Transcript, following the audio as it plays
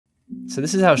So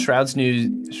this is how Shroud's new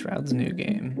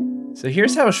game. So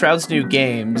here's how Shroud's new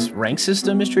game's rank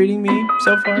system is treating me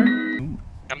so far. I'm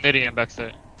nading him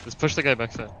backside. Just push the guy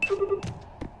backside.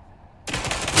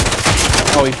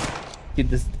 Oh,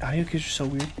 this audio cues are so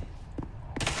weird.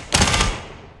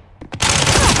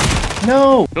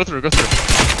 No! Go through, go through.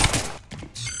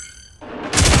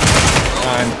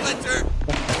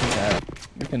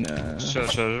 We can,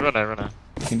 Sure, run out.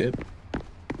 We can dip.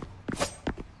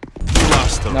 You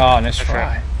lost him. No, nice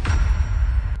try.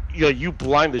 Yo, you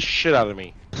blind the shit out of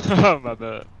me. Oh, my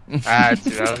bad. Ah,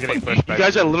 dude, I was getting pushed back. You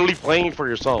guys are literally playing for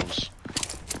yourselves.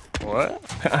 What?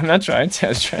 I'm not trying to, I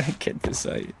was trying to get this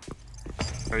site.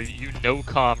 Or you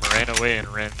no-com ran away and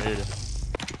ran mid.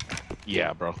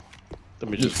 Yeah, bro. Let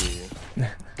me just be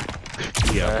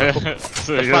yeah, bro.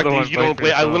 So The you're fact the that one you don't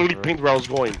play, I literally bro. pinged where I was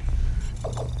going.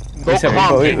 We said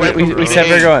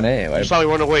we're going A. You saw me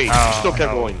run away. You still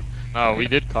kept going. No, we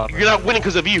did com. You're not winning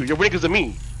because of you. You're winning because of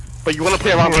me. But you want to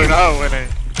play around. We're not winning.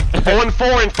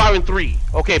 0-4 and 5-3.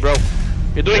 Okay, bro.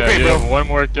 You're doing great, bro. One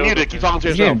more kill. Mute it. Keep talking to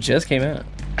This yourself. game just came out.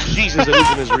 Jesus, the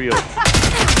illusion is real.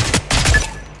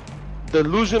 The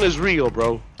illusion is real,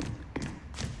 bro.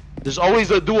 There's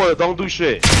always a doer that don't do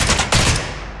shit.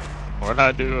 We're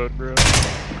not doing, bro.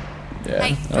 Yeah,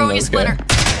 Hey, throwing a splitter.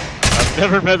 I've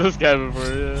never met this guy before.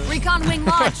 Yeah. Recon wing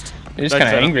launched. You're just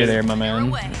kind of angry there, my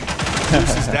man.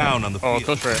 This is down on the Oh,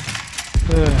 field. close right.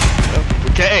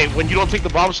 Okay, when you don't take the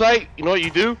bomb site, you know what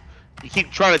you do? You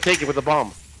keep trying to take it with the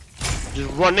bomb. Just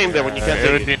run in there when you can't It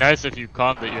take would it. be nice if you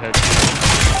calmed that you had.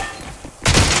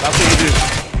 That's what you do.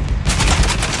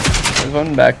 There's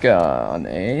one back on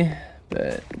A,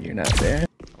 but you're not there.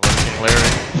 Watching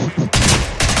Larry.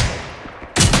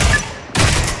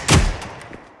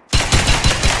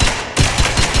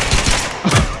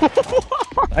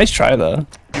 Nice try though.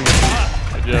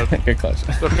 Good job. Good clutch.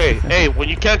 Okay, hey, when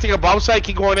you can't take a bomb site,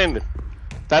 keep going in.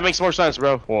 That makes more sense,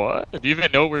 bro. What? Do you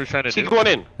even know what we were trying to Keep do? going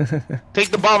in.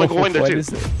 Take the bomb and go in there What too. is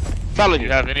it? Telling Do you.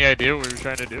 you have any idea what we were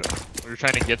trying to do? We were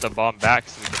trying to get the bomb back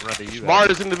so we can run to you.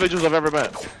 Smartest individuals I've ever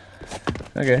met.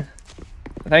 Okay.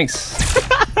 Thanks,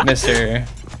 Mr.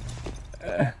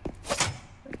 I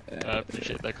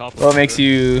appreciate that compliment. What makes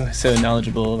you so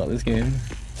knowledgeable about this game?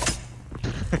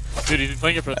 Dude, he's been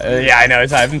playing it for. Yeah, I know.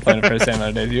 I've been playing it for the same amount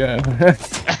of days you have.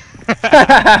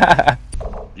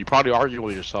 You probably argue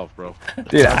with yourself, bro.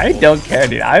 Dude, I don't care,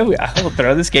 dude. I will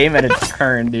throw this game at its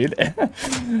turn, dude.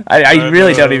 I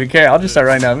really don't even care. I'll just start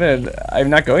right now mid. I'm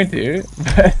not going to,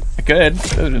 but I could. It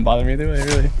doesn't bother me either way,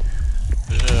 really.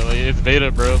 Yeah, like, it's beta,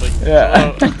 bro. Like,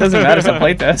 Yeah, it doesn't matter. It's a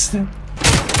playtest.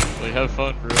 Like, have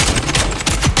fun, bro.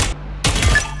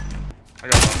 I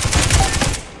got one.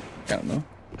 I don't know.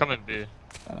 Come in, B.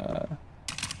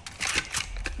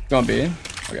 Going B?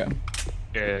 Okay.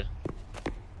 Yeah.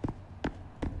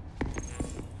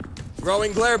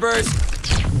 Throwing glare burst.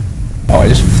 Oh, I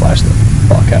just flashed the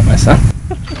fuck out myself.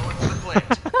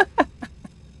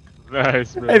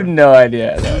 Nice, bro. I have no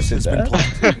idea how that shit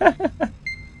that.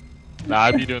 Nah,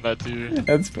 I'd be doing that too.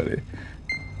 That's funny.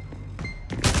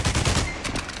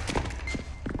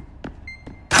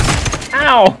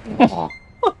 Ow!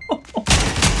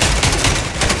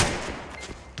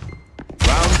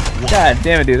 God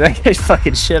damn it, dude. That guy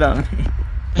fucking shit on me.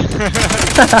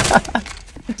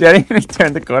 Dude, I didn't even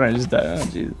turn the corner. I just died. Oh,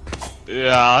 Jesus.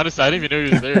 Yeah, honestly, I didn't even know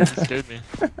he was there. It scared me.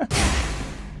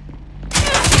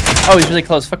 Oh, he's really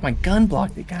close. Fuck, my gun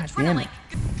blocked it. God damn it.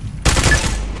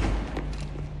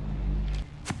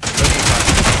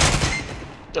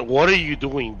 What are you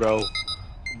doing, bro?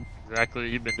 Exactly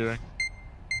what you've been doing.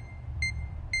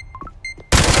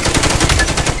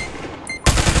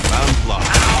 Round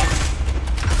lost.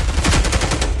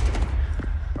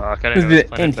 I can't even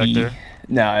play Spectre.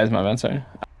 No, that's my bad. Sorry.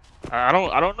 I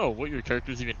don't know what your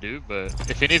characters even do, but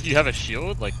if any of you have a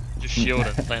shield, like just shield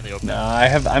and play in the open. No,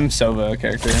 I'm Sova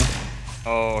character.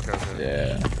 Oh, okay.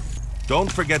 Yeah. Don't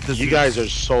forget this. You guys are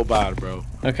so bad, bro.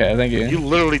 Okay, thank you. You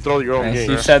literally throw your own Yes,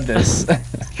 game. you said this.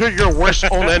 You're your worst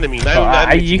own enemy. Not Oh, even the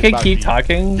enemy you is can bad keep for you.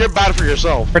 talking. You're bad for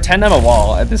yourself. Pretend I'm a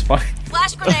wall at this point.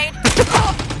 Flash grenade.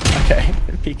 Okay,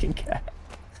 peeking cat.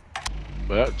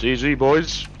 Well, GG,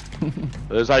 boys.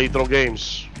 That's how you throw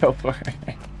games. Go for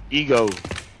it. Ego.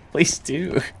 Please do.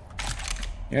 You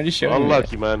already showed me.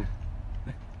 Unlucky, man.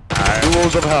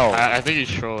 Duels of hell. I think he's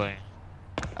trolling.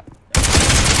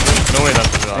 There's no way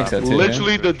that's the I think so too.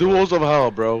 Literally the duels of hell,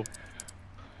 bro.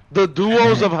 The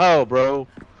duels of hell, bro.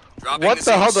 What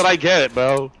the hell did I get it,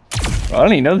 bro? Well, I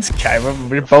don't even know this guy.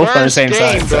 We're both on the First same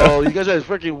game, side, bro. so. You guys are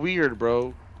freaking weird,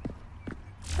 bro.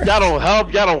 Y'all don't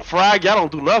help. Y'all don't frag. Y'all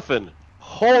don't do nothing.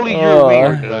 Holy, you're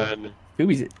weird, man. Who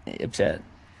is upset?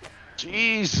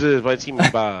 Jesus, my team is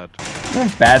bad.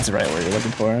 Bad's the right word you're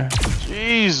looking for.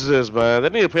 Jesus, man. They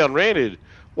need to play unrated.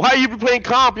 Why are you playing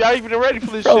comp? Y'all even ready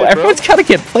for this Bro, shit, bro? everyone's gotta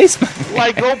get placement.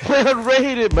 Like, go play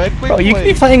unrated, man. Quick Bro, you play.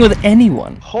 can be playing with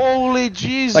anyone. Holy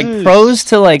Jesus. Like pros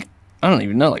to like, I don't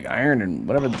even know, like iron and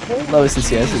whatever the lowest in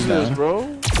CS is now. bro.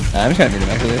 I'm just gonna mute him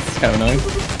actually. It's kind of annoying.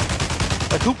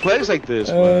 Like, who plays like this,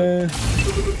 man?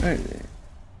 Alright.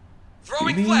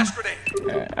 Throwing flash grenade.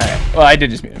 Alright. Well, I did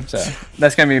just mute him, so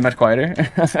that's gonna be much quieter.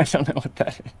 I don't know what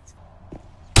that is.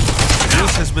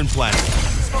 Fuse has been planted.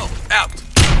 Smoke out.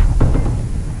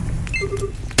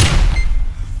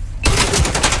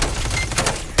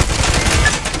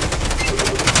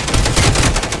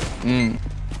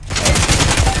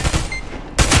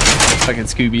 Fucking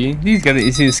Scooby. He's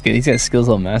got skills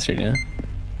all mastered, yeah.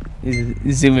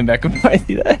 He's zooming back and forth.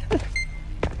 See that?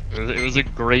 It was a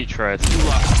great try. It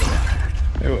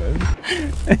was.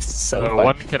 It's so funny.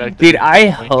 One connected. Dude, I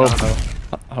Link, hope. don't know.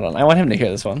 Hold on, I want him to hear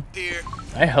this one. Here.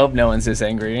 I hope no one's this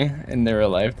angry in their real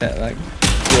life that like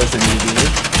feels the need to.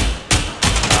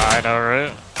 I know,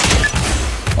 right?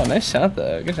 Oh, nice shot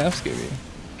though. Good job, Scooby.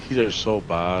 These are so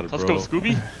bad, bro. Let's go,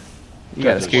 Scooby. You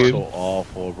got a These are Scoob. so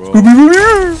awful, bro.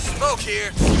 Smoke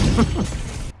here.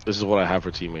 This is what I have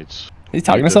for teammates. He's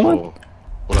talking to someone?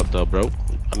 What up, though, bro?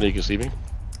 I know you can see me.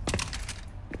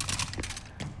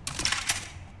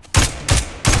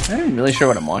 I'm not really sure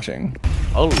what I'm watching.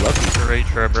 Oh, lucky. Great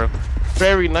try, bro.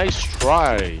 Very nice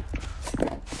try.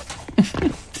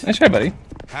 Nice try, buddy.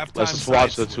 Halftime Let's just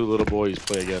watch the sights. two little boys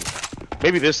play again.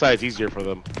 Maybe this side's easier for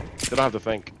them. They don't have to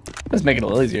think. Let's make it a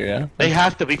little easier, yeah. They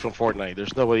have to be from Fortnite.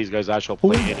 There's no way these guys actually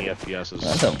play any FPSs.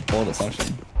 That's a bold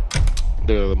assumption. Look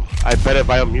at them. I bet if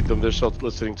I unmute them, they're still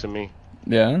listening to me.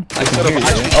 Yeah. I Instead can of hear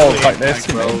actually you. Oh, playing fuck, that's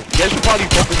Fortnite, bro. bro. You guys should probably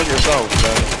focus on yourselves,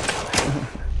 man.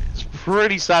 It's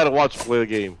pretty sad to watch you play the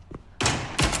game.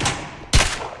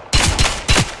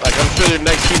 Like, I'm sure their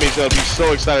next teammates gonna be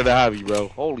so excited to have you, bro.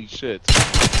 Holy shit.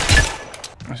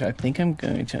 Actually, I think I'm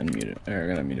going to unmute it. Or I'm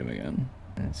gonna mute him again.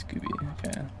 And Scooby.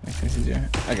 Okay. Makes things easier.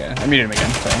 Okay, I muted him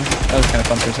again. So that was kind of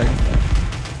fun for a second.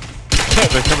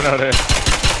 They're coming out here.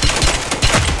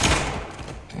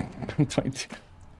 But... 22.